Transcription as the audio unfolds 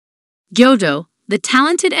JoJo, the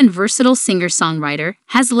talented and versatile singer-songwriter,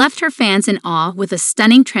 has left her fans in awe with a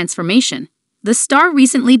stunning transformation. The star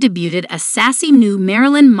recently debuted a sassy new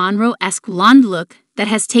Marilyn Monroe-esque blonde look that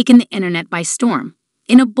has taken the internet by storm.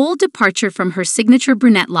 In a bold departure from her signature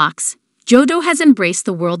brunette locks, JoJo has embraced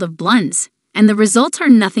the world of blondes, and the results are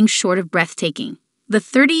nothing short of breathtaking. The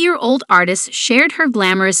 30-year-old artist shared her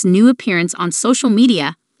glamorous new appearance on social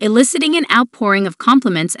media, eliciting an outpouring of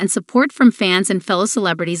compliments and support from fans and fellow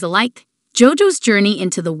celebrities alike. JoJo's journey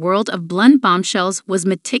into the world of blonde bombshells was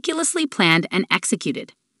meticulously planned and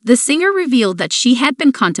executed. The singer revealed that she had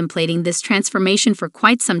been contemplating this transformation for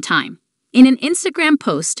quite some time. In an Instagram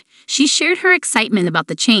post, she shared her excitement about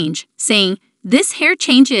the change, saying, "This hair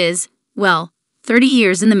change is, well, 30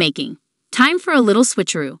 years in the making. Time for a little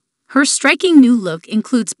switcheroo." Her striking new look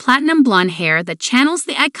includes platinum blonde hair that channels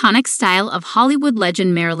the iconic style of Hollywood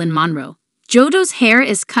legend Marilyn Monroe. JoJo's hair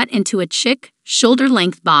is cut into a chic,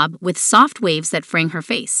 shoulder-length bob with soft waves that frame her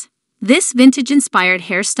face. This vintage-inspired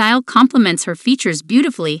hairstyle complements her features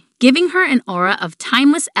beautifully, giving her an aura of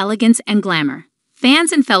timeless elegance and glamour.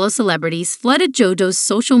 Fans and fellow celebrities flooded JoJo's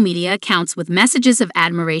social media accounts with messages of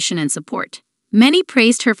admiration and support. Many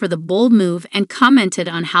praised her for the bold move and commented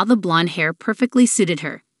on how the blonde hair perfectly suited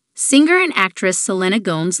her. Singer and actress Selena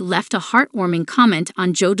Gomez left a heartwarming comment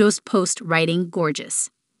on JoJo's post, writing, "Gorgeous."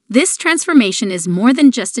 This transformation is more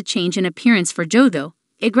than just a change in appearance for JoJo.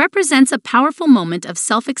 It represents a powerful moment of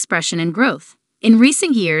self-expression and growth. In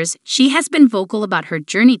recent years, she has been vocal about her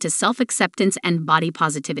journey to self-acceptance and body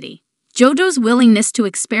positivity. JoJo's willingness to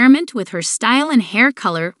experiment with her style and hair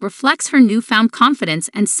color reflects her newfound confidence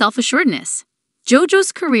and self-assuredness.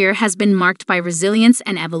 JoJo's career has been marked by resilience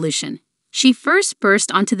and evolution. She first burst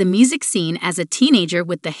onto the music scene as a teenager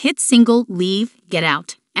with the hit single Leave, Get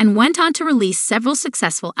Out, and went on to release several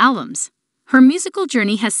successful albums. Her musical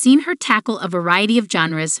journey has seen her tackle a variety of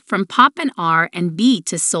genres from pop and R&B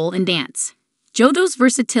to soul and dance. JoJo's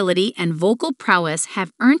versatility and vocal prowess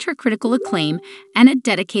have earned her critical acclaim and a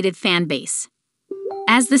dedicated fan base.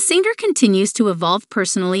 As the singer continues to evolve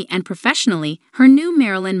personally and professionally, her new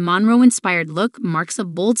Marilyn Monroe-inspired look marks a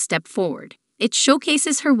bold step forward. It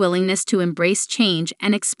showcases her willingness to embrace change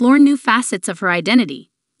and explore new facets of her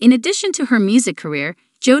identity. In addition to her music career,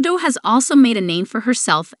 JoJo has also made a name for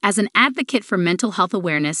herself as an advocate for mental health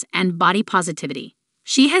awareness and body positivity.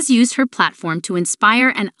 She has used her platform to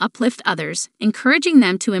inspire and uplift others, encouraging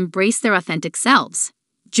them to embrace their authentic selves.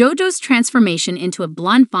 JoJo's transformation into a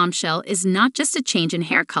blonde bombshell is not just a change in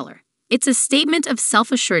hair color. It's a statement of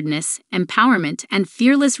self-assuredness, empowerment, and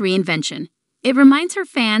fearless reinvention. It reminds her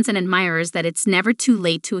fans and admirers that it's never too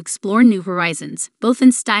late to explore new horizons, both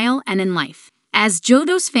in style and in life. As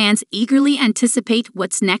JoJo's fans eagerly anticipate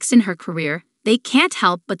what's next in her career, they can't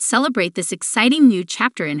help but celebrate this exciting new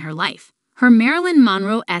chapter in her life. Her Marilyn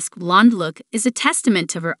Monroe-esque blonde look is a testament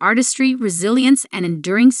to her artistry, resilience, and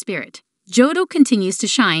enduring spirit. JoJo continues to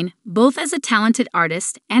shine, both as a talented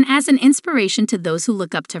artist and as an inspiration to those who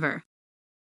look up to her.